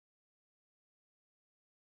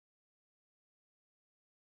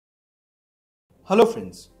Hello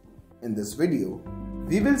friends, in this video,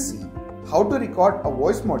 we will see how to record a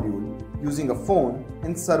voice module using a phone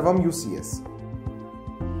in SARVAM UCS.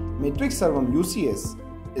 Matrix SARVAM UCS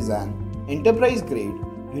is an enterprise-grade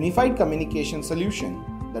unified communication solution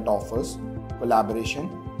that offers collaboration,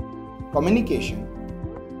 communication,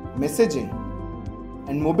 messaging,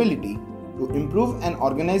 and mobility to improve an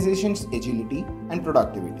organization's agility and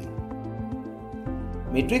productivity.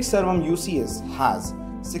 Matrix SARVAM UCS has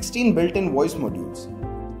 16 built-in voice modules.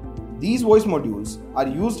 These voice modules are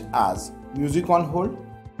used as music on hold,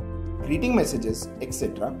 greeting messages,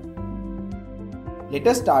 etc. Let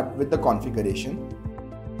us start with the configuration.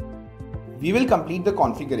 We will complete the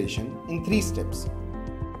configuration in 3 steps: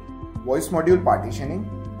 voice module partitioning,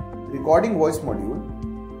 recording voice module,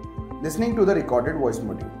 listening to the recorded voice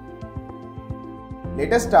module.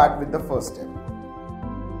 Let us start with the first step.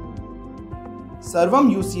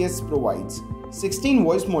 SARVAM UCS provides 16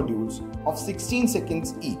 voice modules of 16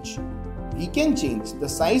 seconds each. We can change the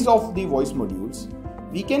size of the voice modules.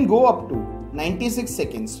 We can go up to 96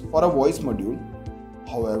 seconds for a voice module.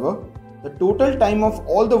 However, the total time of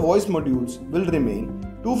all the voice modules will remain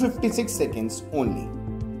 256 seconds only.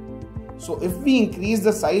 So if we increase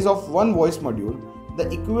the size of one voice module, the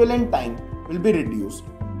equivalent time will be reduced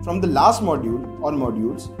from the last module or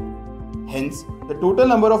modules. Hence, the total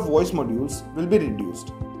number of voice modules will be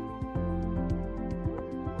reduced.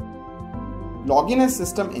 Log in as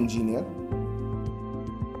System Engineer.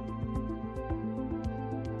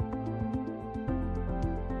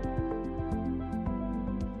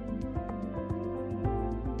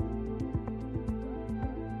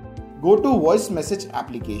 Go to Voice Message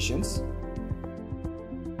Applications.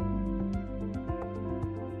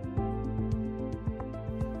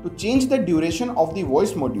 To change the duration of the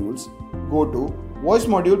voice modules, go to Voice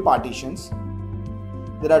Module Partitions.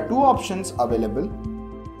 There are 2 options available: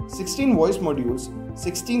 16 voice modules,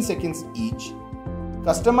 16 seconds each.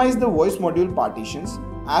 Customize the voice module partitions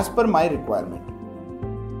as per my requirement.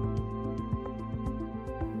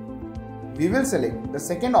 We will select the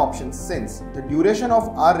second option since the duration of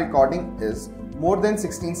our recording is more than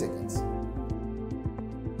 16 seconds.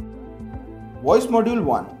 Voice module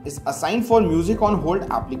 1 is assigned for music on hold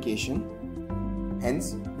application.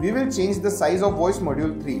 Hence, we will change the size of voice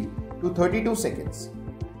module 3 to 32 seconds.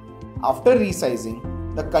 After resizing,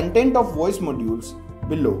 the content of voice modules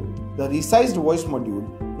below the resized voice module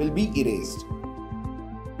will be erased.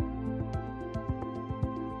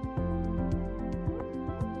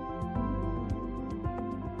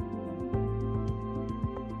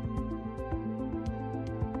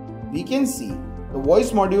 We can see the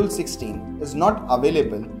voice module 16 is not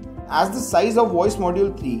available as the size of voice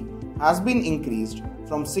module 3 has been increased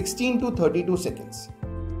from 16 to 32 seconds.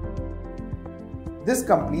 This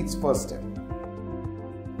completes first step.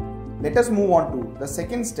 Let us move on to the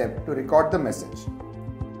second step to record the message.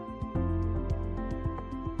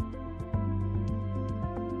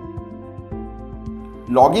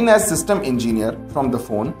 Log in as System Engineer from the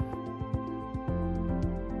phone.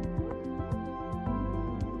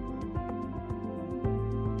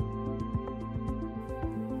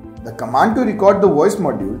 The command to record the voice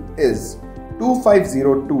module is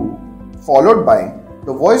 2502 followed by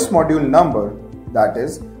the voice module number, that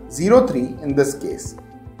is 03 in this case.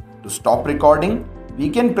 To stop recording, we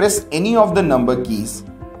can press any of the number keys.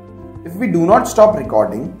 If we do not stop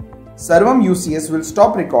recording, SARVAM UCS will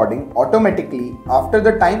stop recording automatically after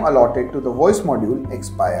the time allotted to the voice module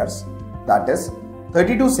expires, that is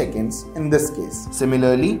 32 seconds in this case.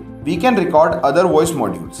 Similarly, we can record other voice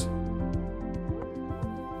modules.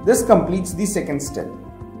 This completes the second step.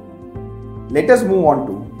 Let us move on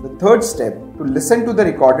to the third step to listen to the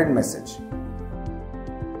recorded message.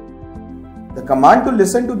 The command to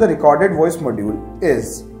listen to the recorded voice module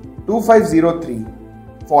is 2503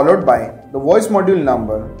 followed by the voice module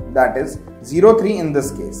number, that is 03 in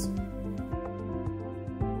this case.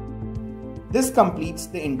 This completes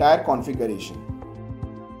the entire configuration.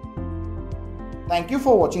 Thank you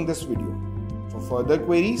for watching this video. For further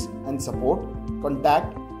queries and support,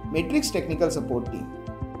 contact Matrix Technical Support Team.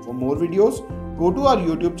 For more videos, go to our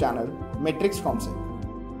YouTube channel Matrix ComSec.